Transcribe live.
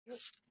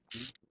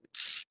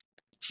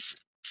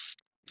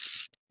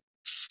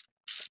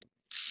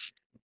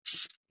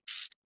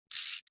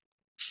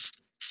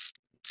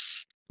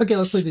Okay,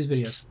 let's play these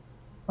videos.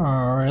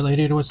 All right,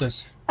 lady, what's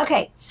this?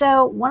 Okay,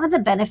 so one of the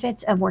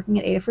benefits of working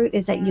at Adafruit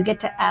is that you get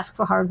to ask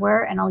for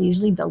hardware, and I'll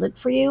usually build it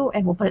for you,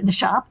 and we'll put it in the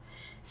shop.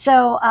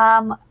 So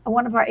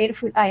one of our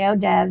Adafruit IO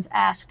devs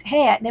asked,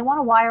 "Hey, they want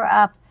to wire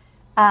up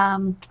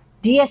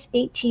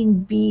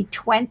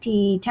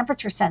DS18B20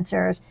 temperature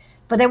sensors,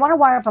 but they want to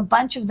wire up a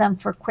bunch of them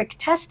for quick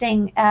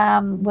testing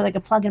with like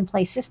a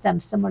plug-and-play system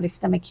similar to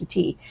Stemma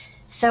QT."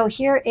 So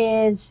here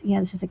is,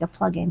 this is like a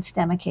plug-in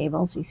Stemma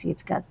cable. So you see,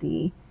 it's got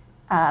the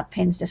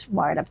pins just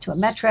wired up to a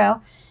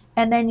Metro.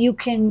 And then you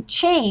can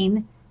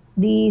chain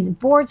these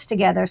boards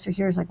together. So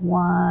here's like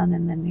one,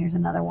 and then here's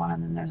another one,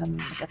 and then there's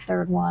like a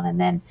third one. And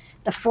then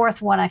the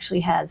fourth one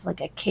actually has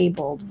like a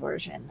cabled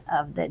version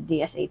of the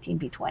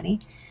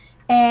DS18B20.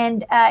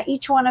 And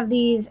each one of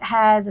these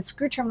has a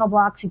screw terminal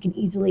block so you can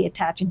easily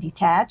attach and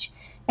detach.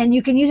 And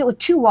you can use it with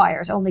two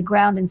wires, only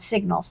ground and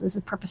signal. So this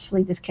is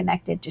purposefully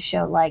disconnected to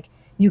show like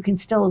you can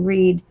still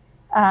read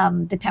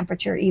the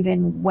temperature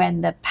even when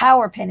the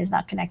power pin is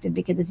not connected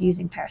because it's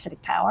using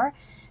parasitic power.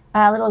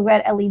 A little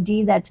red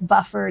LED that's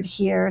buffered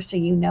here so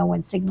you know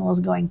when signal is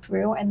going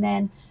through. And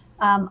then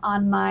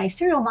on my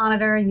serial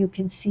monitor, you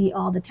can see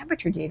all the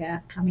temperature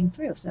data coming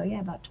through. So yeah,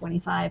 about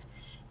 25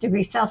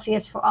 degrees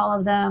Celsius for all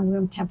of them,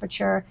 room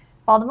temperature.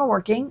 All of them are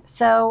working.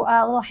 So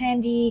a little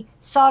handy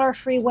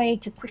solder-free way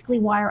to quickly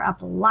wire up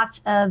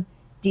lots of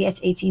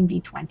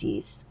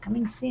DS18B20s.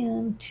 Coming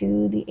soon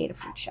to the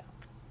Adafruit shop.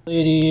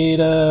 Lady,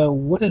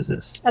 what is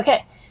this?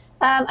 Okay.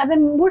 I've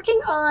been working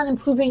on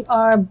improving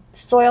our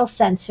soil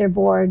sensor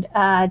board to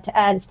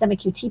add a Stemma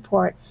QT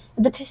port.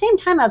 At the same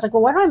time, I was like,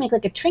 well, why don't I make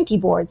like a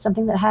Trinky board,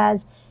 something that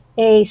has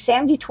a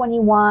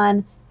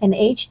SAMD21, an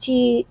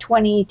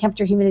HT20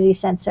 temperature humidity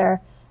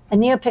sensor, a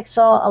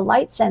NeoPixel, a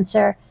light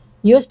sensor,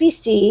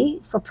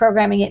 USB-C for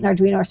programming it in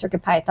Arduino or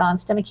CircuitPython,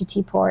 Stemma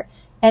QT port,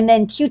 and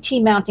then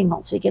QT mounting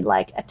hole so you could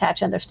like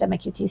attach another Stemma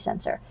QT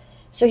sensor.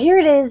 So here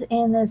it is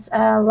in this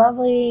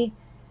lovely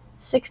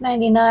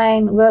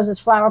 $6.99 roses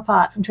flower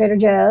pot from Trader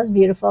Joe's.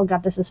 Beautiful.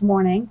 Got this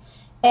morning.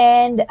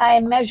 And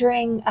I'm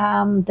measuring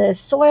the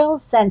soil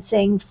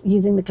sensing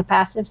using the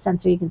capacitive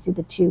sensor. You can see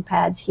the two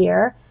pads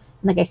here.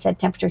 And like I said,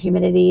 temperature,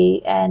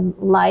 humidity, and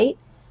light.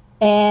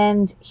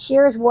 And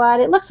here's what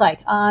it looks like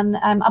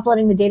I'm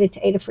uploading the data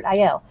to Adafruit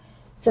IO.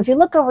 So if you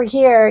look over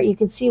here, you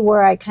can see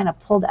where I kind of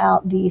pulled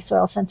out the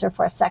soil sensor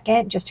for a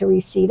second just to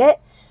reseed it.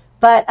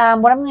 But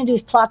what I'm going to do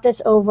is plot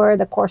this over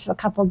the course of a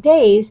couple of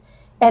days.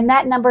 And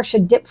that number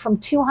should dip from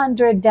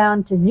 200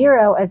 down to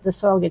 0 as the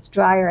soil gets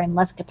drier and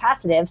less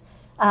capacitive.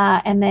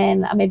 And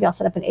then maybe I'll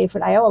set up an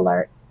Adafruit IO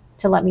alert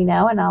to let me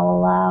know, and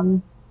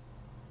I'll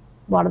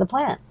water the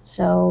plant.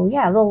 So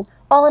yeah, a little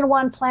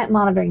all-in-one plant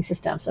monitoring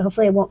system. So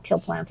hopefully it won't kill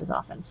plants as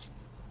often.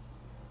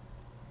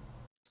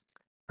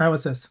 All right,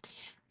 what's this?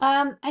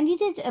 I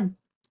needed a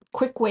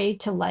quick way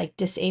to like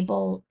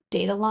disable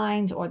data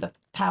lines or the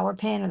power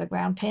pin or the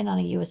ground pin on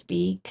a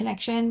USB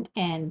connection.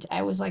 And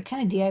I was like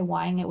kind of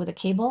DIYing it with a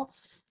cable.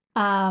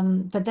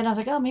 But then I was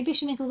like, oh, maybe I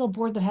should make a little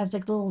board that has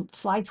like little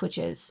slide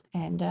switches.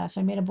 And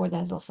so I made a board that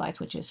has little slide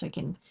switches so I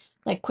can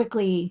like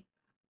quickly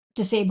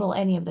disable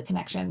any of the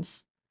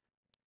connections.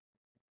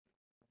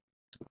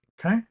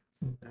 Okay,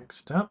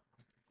 next up.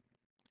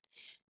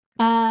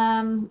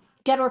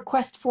 Get a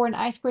request for an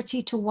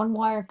I2C to one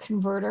wire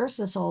converter.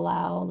 So this will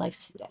allow like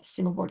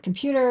single board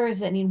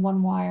computers that need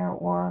one wire,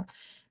 or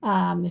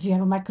if you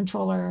have a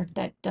microcontroller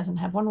that doesn't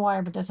have one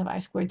wire but does have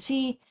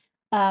I2C,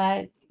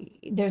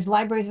 there's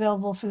libraries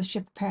available for the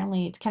chip.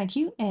 Apparently, it's kind of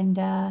cute, and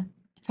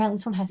apparently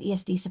this one has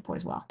ESD support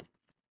as well.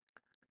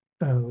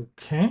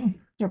 Okay.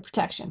 Or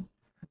protection.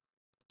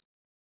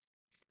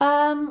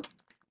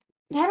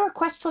 I had a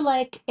request for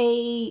like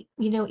a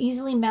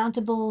easily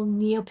mountable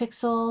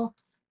NeoPixel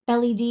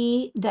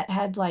LED that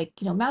had like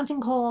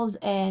mounting holes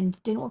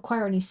and didn't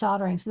require any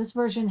soldering. So this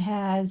version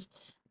has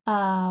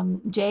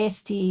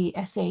JST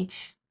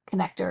SH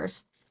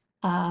connectors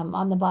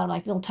on the bottom,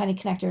 like little tiny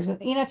connectors.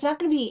 It's not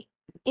going to be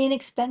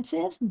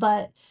inexpensive,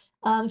 but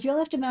if you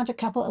only have to mount a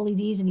couple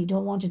LEDs and you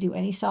don't want to do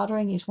any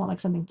soldering, you just want like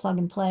something plug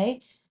and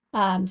play,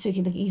 so you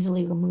can like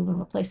easily remove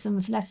and replace them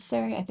if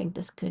necessary. I think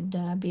this could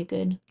be a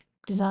good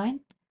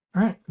design.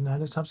 All right, and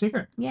that is top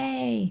secret.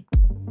 Yay!